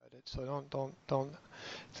it, so don't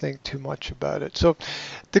think too much about it. So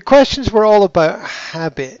the questions were all about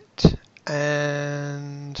habit,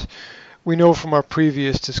 and we know from our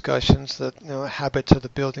previous discussions that habits are the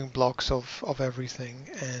building blocks of everything,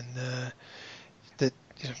 and that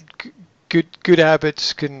good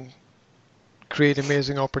habits can create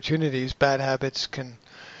amazing opportunities. Bad habits can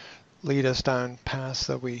lead us down paths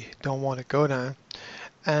that we don't want to go down.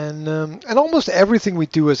 And almost everything we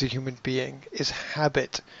do as a human being is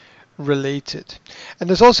habit related. And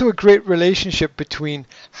there's also a great relationship between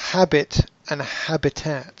habit and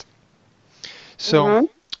habitat. So Mm-hmm.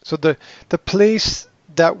 so the place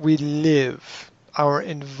that we live, our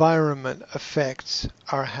environment affects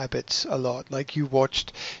our habits a lot. Like you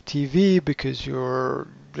watched TV because your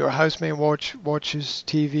housemate watches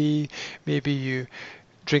TV. Maybe you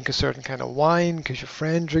drink a certain kind of wine because your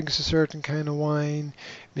friend drinks a certain kind of wine.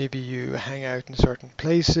 Maybe you hang out in certain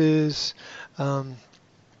places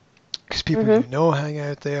because people Mm-hmm. you know hang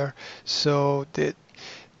out there. So the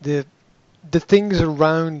the things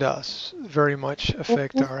around us very much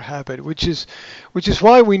affect Mm-hmm. our habit, which is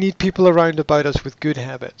why we need people around about us with good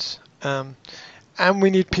habits, and we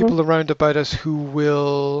need Mm-hmm. people around about us who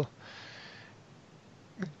will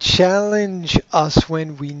challenge us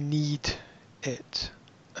when we need it.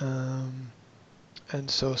 Um, and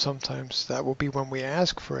so sometimes that will be when we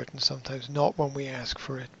ask for it, and sometimes not when we ask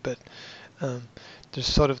for it. But um, there's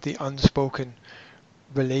sort of the unspoken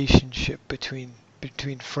relationship between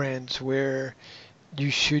friends where you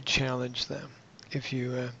should challenge them if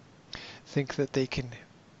you think that they can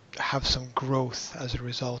have some growth as a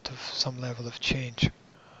result of some level of change.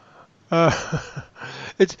 Uh,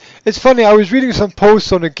 it's it's funny. I was reading some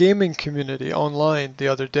posts on a gaming community online the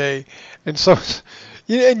other day, and so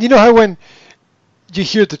and you know how when you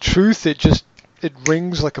hear the truth, it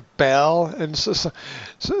rings like a bell, and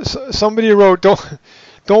somebody wrote,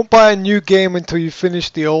 don't buy a new game until you finish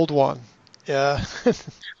the old one. Yeah.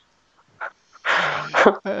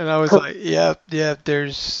 And I was like, yeah, yeah,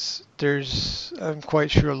 I'm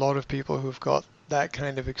quite sure a lot of people who've got that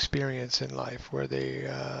kind of experience in life where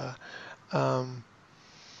um,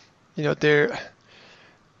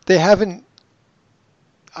 they haven't,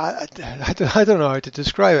 I don't know how to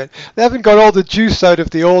describe it. They haven't got all the juice out of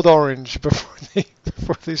the old orange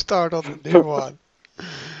before they start on the new one,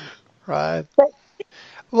 right?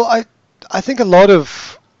 Well, I think a lot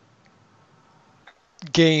of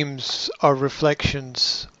games are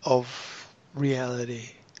reflections of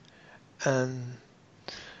reality, and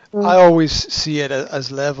I Mm-hmm. always see it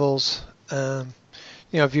as levels.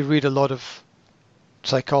 If you read a lot of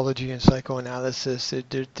psychology and psychoanalysis,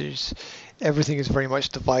 there's everything is very much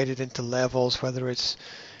divided into levels, whether it's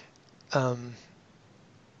um,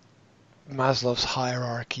 Maslow's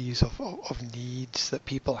hierarchies of needs that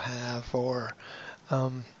people have,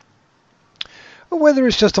 um, or whether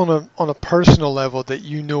it's just on a personal level that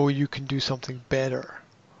you can do something better.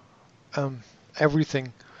 Um,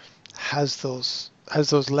 Everything has those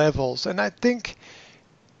levels, and I think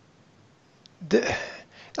the,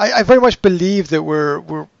 I very much believe that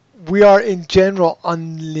we are in general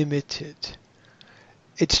unlimited.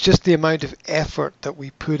 It's just the amount of effort that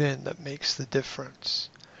we put in that makes the difference.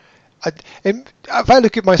 If I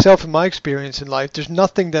look at myself and my experience in life, there's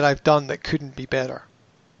nothing that I've done that couldn't be better.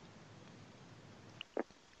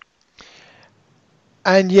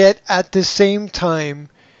 And yet, at the same time,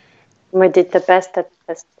 We did the best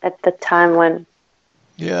at the time when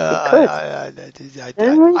yeah, we could.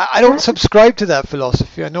 Mm-hmm. I don't subscribe to that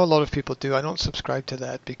philosophy. I know a lot of people do. I don't subscribe to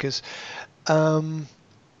that because um,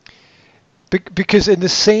 because in the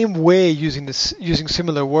same way, using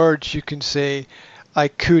similar words, you can say, "I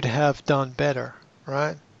could have done better,"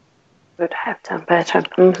 right? Could have done better.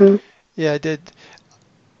 Mm-hmm. Yeah,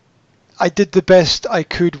 I did the best I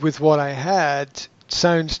could with what I had.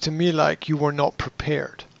 Sounds to me like you were not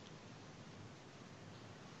prepared.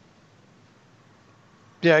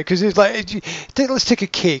 Yeah, because it's like let's take a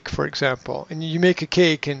cake for example, and you make a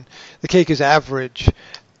cake and the cake is average,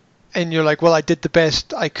 and you're like, well, I did the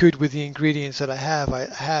best I could with the ingredients that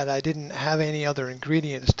I didn't have any other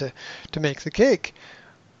ingredients to make the cake.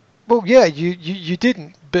 Well, yeah, you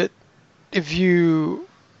didn't, but if you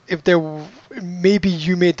if there maybe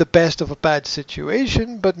you made the best of a bad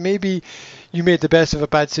situation, but maybe you made the best of a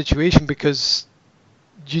bad situation because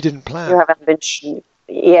you didn't You plan. haven't been,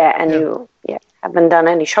 yeah, and Yeah. you haven't done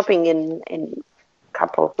any shopping in a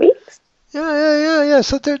couple of weeks. Yeah.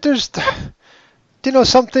 So there's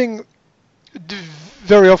something.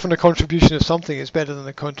 Very often, a contribution of something is better than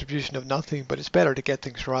a contribution of nothing, but it's better to get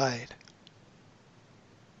things right.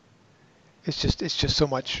 It's just so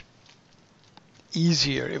much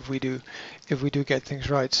easier if we do get things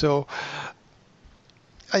right. So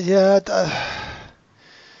yeah,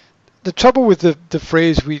 the trouble with the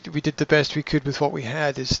phrase we did the best we could with what we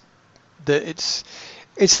had is that it's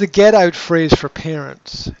the get out phrase for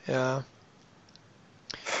parents. Yeah.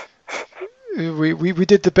 We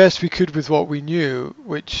did the best we could with what we knew,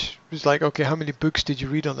 which was like, okay, how many books did you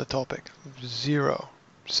read on the topic? 0.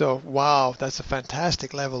 So wow, that's a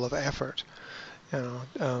fantastic level of effort.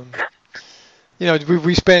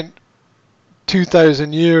 We spent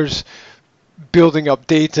 2,000 years building up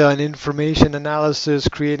data and information analysis,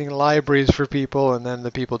 creating libraries for people, and then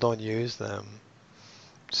the people don't use them.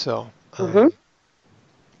 So,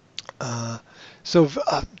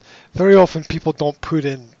 very often people don't put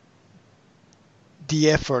in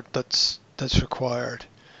the effort that's required.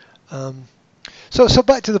 So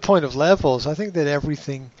back to the point of levels, I think that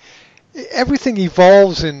everything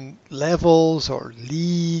evolves in levels or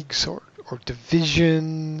leagues or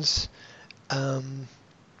divisions.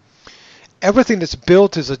 Everything that's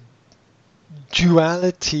built is a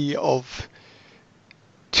duality of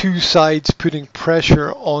two sides putting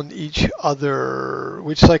pressure on each other,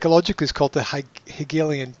 which psychologically is called the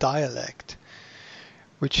Hegelian dialect,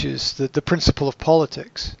 which is the principle of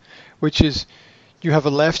politics, which is you have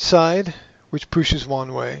a left side which pushes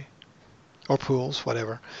one way or pulls,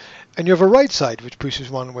 whatever, and you have a right side which pushes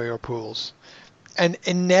one way or pulls, and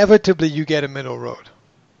inevitably you get a middle road.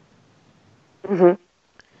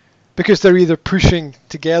 Because they're either pushing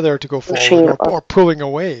together to go forward or pulling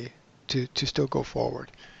away to still go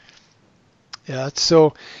forward. Yeah,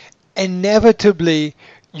 so inevitably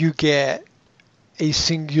you get a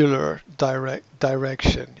singular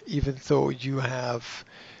direction, even though you have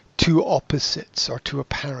two opposites or two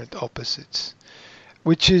apparent opposites,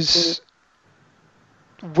 which is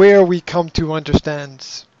where we come to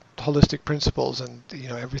understand holistic principles, and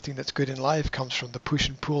everything that's good in life comes from the push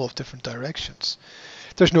and pull of different directions.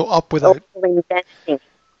 There's no up without.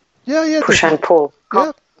 Push and pull.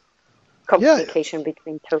 Yeah. Communication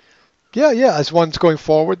between two. Yeah. As one's going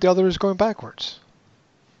forward, the other is going backwards.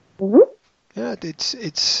 Yeah,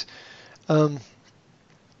 it's a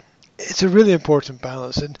really important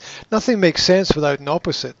balance, and nothing makes sense without an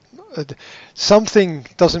opposite. Something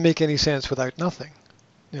doesn't make any sense without nothing.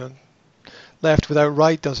 Left without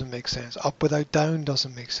right doesn't make sense. Up without down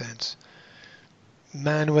doesn't make sense.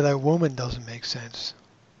 Man without woman doesn't make sense.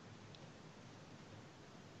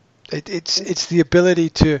 It's the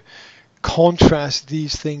ability to contrast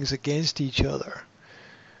these things against each other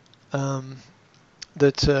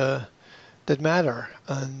that matter,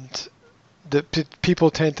 and that people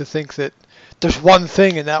tend to think that there's one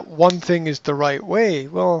thing and that one thing is the right way.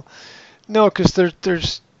 Well, no, because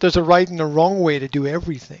there's a right and a wrong way to do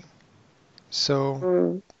everything.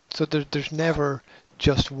 So there's never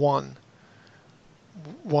just one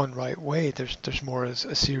right way. There's more as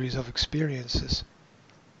a series of experiences.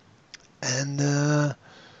 And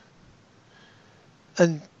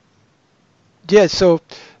yeah, so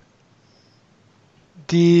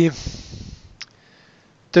the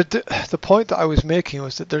point that I was making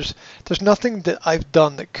was that there's nothing that I've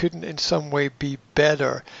done that couldn't in some way be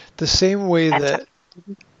better. The same way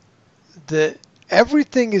that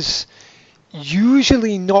everything is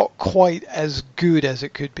usually not quite as good as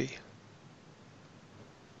it could be.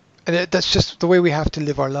 And that's just the way we have to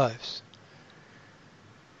live our lives.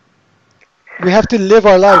 We have to live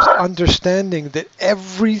our lives understanding that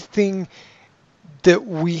everything that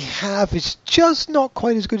we have is just not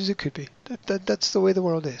quite as good as it could be. That's the way the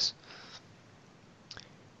world is.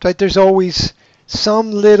 Right? There's always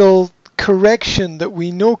some little correction that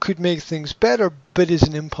we know could make things better, but is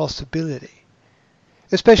an impossibility.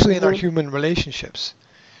 Especially in our human relationships.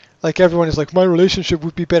 Like everyone is like, my relationship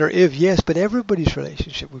would be better if. Yes, but everybody's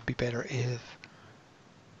relationship would be better if.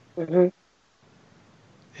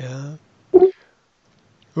 Yeah.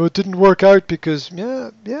 Well, it didn't work out because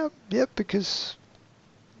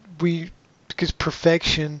because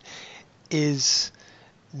perfection is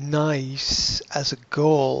nice as a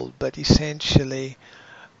goal, but essentially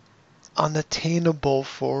unattainable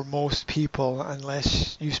for most people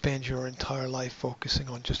unless you spend your entire life focusing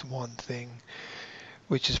on just one thing,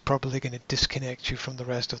 which is probably going to disconnect you from the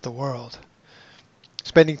rest of the world.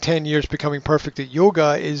 Spending 10 years becoming perfect at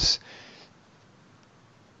yoga is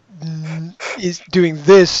doing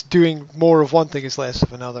more of one thing is less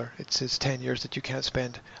of another. It's 10 years that you can't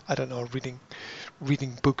spend, I don't know,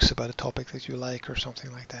 reading books about a topic that you like or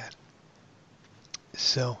something like that.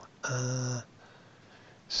 So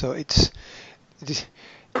it's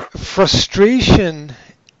frustration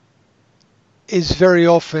is very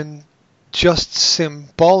often just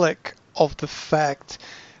symbolic of the fact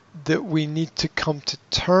that we need to come to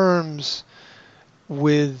terms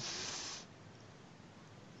with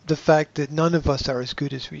the fact that none of us are as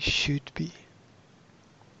good as we should be.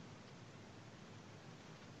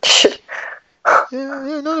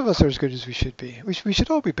 Yeah, none of us are as good as we should be. We should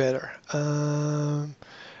all be better.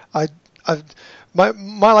 I, my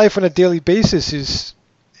life on a daily basis is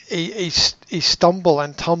a stumble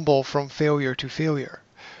and tumble from failure to failure.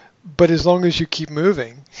 But as long as you keep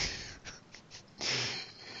moving,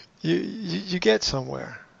 you get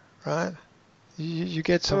somewhere, right? You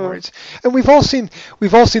get somewhere. And we've all seen those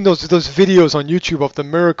videos on YouTube of the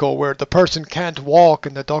miracle where the person can't walk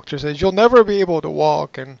and the doctor says you'll never be able to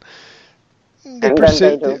walk, and they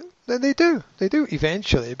persist. They do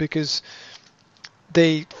eventually, because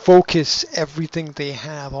they focus everything they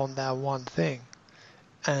have on that one thing,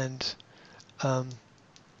 and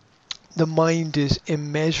the mind is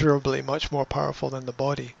immeasurably much more powerful than the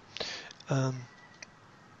body.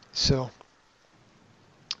 So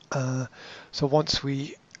once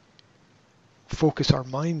we focus our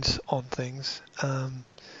minds on things, and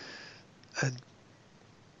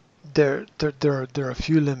there are a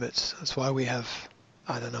few limits. That's why we have,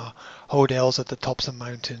 I don't know, hotels at the tops of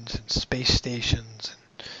mountains and space stations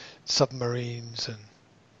and submarines and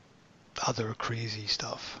other crazy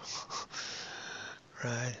stuff,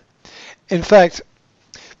 right? In fact,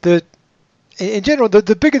 in general,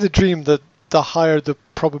 the bigger the dream, the higher the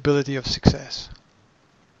probability of success.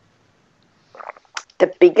 The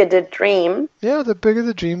bigger the dream? Yeah, the bigger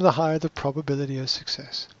the dream, the higher the probability of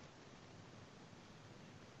success.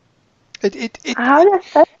 How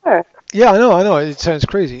does that work? Yeah, I know. It sounds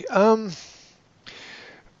crazy.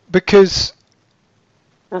 Because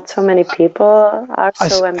not so many people are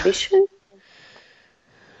so ambitious.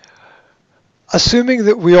 Assuming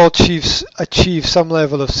that we all achieve some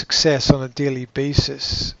level of success on a daily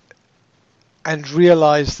basis, and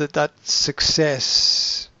realize that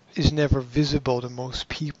success is never visible to most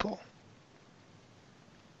people,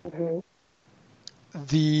 mm-hmm.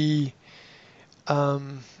 the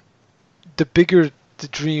bigger the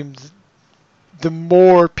dream, the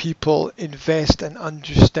more people invest and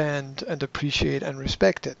understand and appreciate and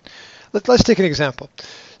respect it. Let's take an example.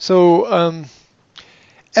 So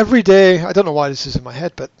every day, I don't know why this is in my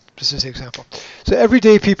head, but this is the example. So every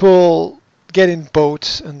day people get in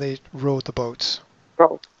boats and they row the boats.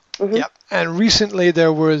 Row. Mm-hmm. Yeah. And recently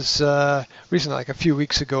there was, like a few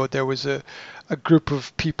weeks ago, there was a group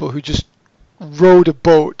of people who just rowed a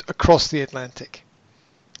boat across the Atlantic.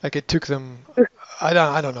 Like it took them, I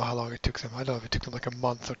don't know how long it took them. I don't know if it took them like a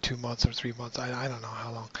month or 2 months or 3 months. I don't know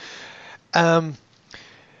how long.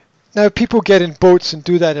 Now people get in boats and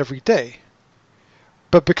do that every day.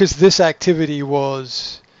 But because this activity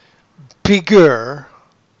was bigger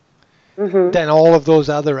mm-hmm. than all of those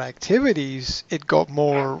other activities, it got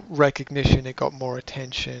more recognition, it got more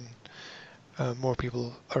attention. More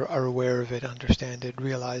people are aware of it, understand it,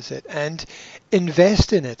 realize it, and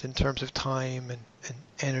invest in it in terms of time and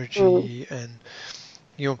energy, and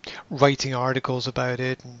writing articles about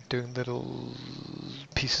it and doing little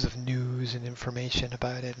pieces of news and information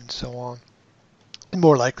about it and so on. And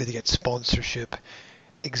more likely to get sponsorship,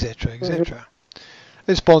 etc., etc. Mm-hmm.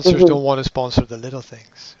 The sponsors mm-hmm. don't want to sponsor the little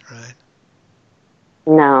things, right?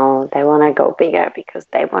 No, they want to go bigger because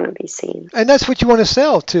they want to be seen. And that's what you want to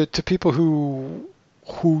sell to people who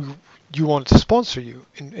you want to sponsor you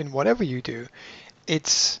in whatever you do.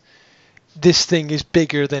 It's, this thing is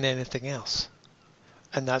bigger than anything else.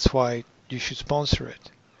 And that's why you should sponsor it.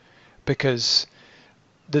 Because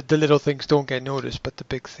the little things don't get noticed, but the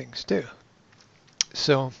big things do.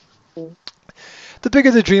 So the bigger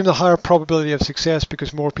the dream, the higher probability of success,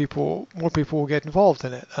 because more people will get involved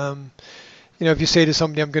in it. If you say to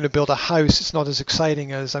somebody, I'm going to build a house, it's not as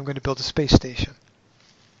exciting as I'm going to build a space station.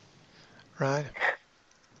 Right?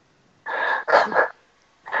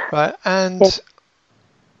 Right. And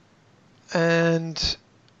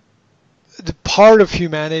the part of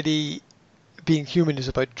humanity, being human, is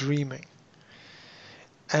about dreaming.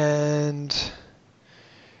 And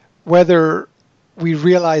whether we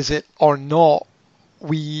realize it or not,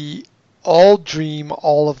 we all dream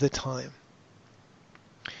all of the time.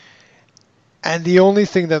 And the only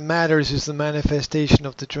thing that matters is the manifestation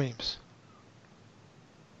of the dreams.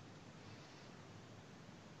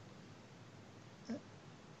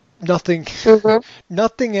 Nothing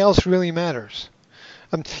else really matters.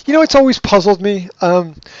 It's always puzzled me.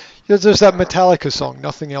 There's that Metallica song,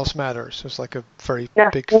 Nothing Else Matters. It's like a very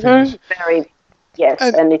big famous. Very, yes,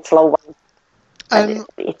 and it's low one. And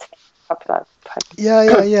it's popular.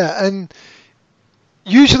 Yeah. And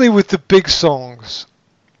usually with the big songs,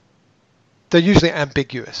 they're usually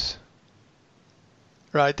ambiguous.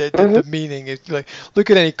 right? The meaning is like, look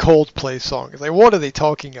at any Coldplay song. It's like, what are they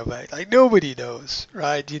talking about? Like, nobody knows,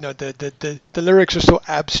 right? You know, the lyrics are so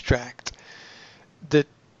abstract that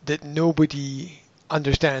nobody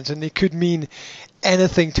understands, and they could mean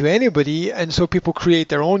anything to anybody, and so people create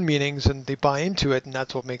their own meanings and they buy into it, and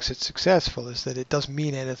that's what makes it successful, is that it doesn't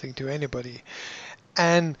mean anything to anybody.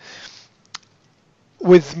 And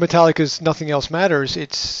with Metallica's Nothing Else Matters,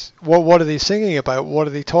 it's what are they singing about? What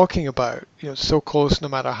are they talking about? You know, so close, no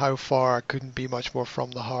matter how far, couldn't be much more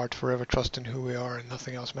from the heart, forever trust in who we are, and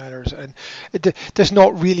nothing else matters. And there's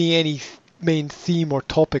not really any main theme or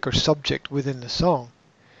topic or subject within the song.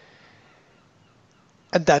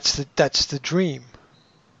 And that's the dream.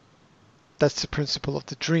 That's the principle of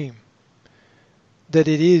the dream. That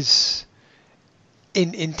it is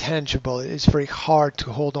intangible. It is very hard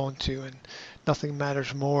to hold on to, and nothing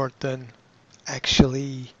matters more than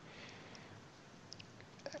actually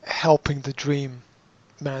helping the dream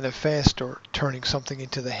manifest, or turning something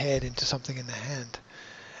into the head into something in the hand.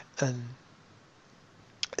 And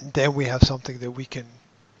then we have something that we can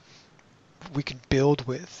build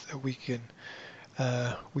with, that we can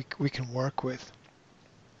work with.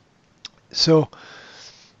 So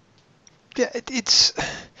yeah, it's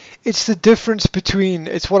the difference between,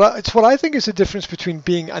 it's what I think is the difference between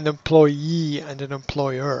being an employee and an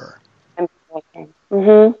employer.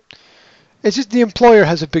 Mm-hmm. It's just the employer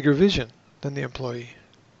has a bigger vision than the employee.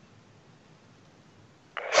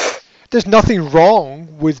 There's nothing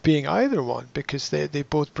wrong with being either one, because they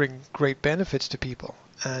both bring great benefits to people,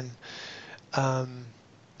 and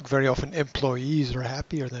very often employees are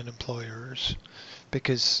happier than employers,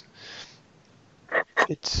 because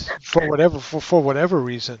it's for whatever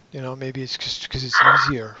reason, you know, maybe it's just because it's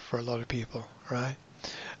easier for a lot of people, right?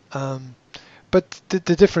 But the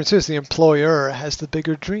difference is the employer has the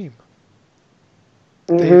bigger dream.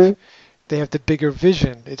 Mm-hmm. They have the bigger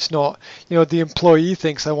vision. It's not, you know, the employee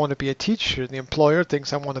thinks I want to be a teacher, the employer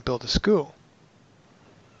thinks I want to build a school.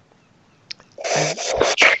 And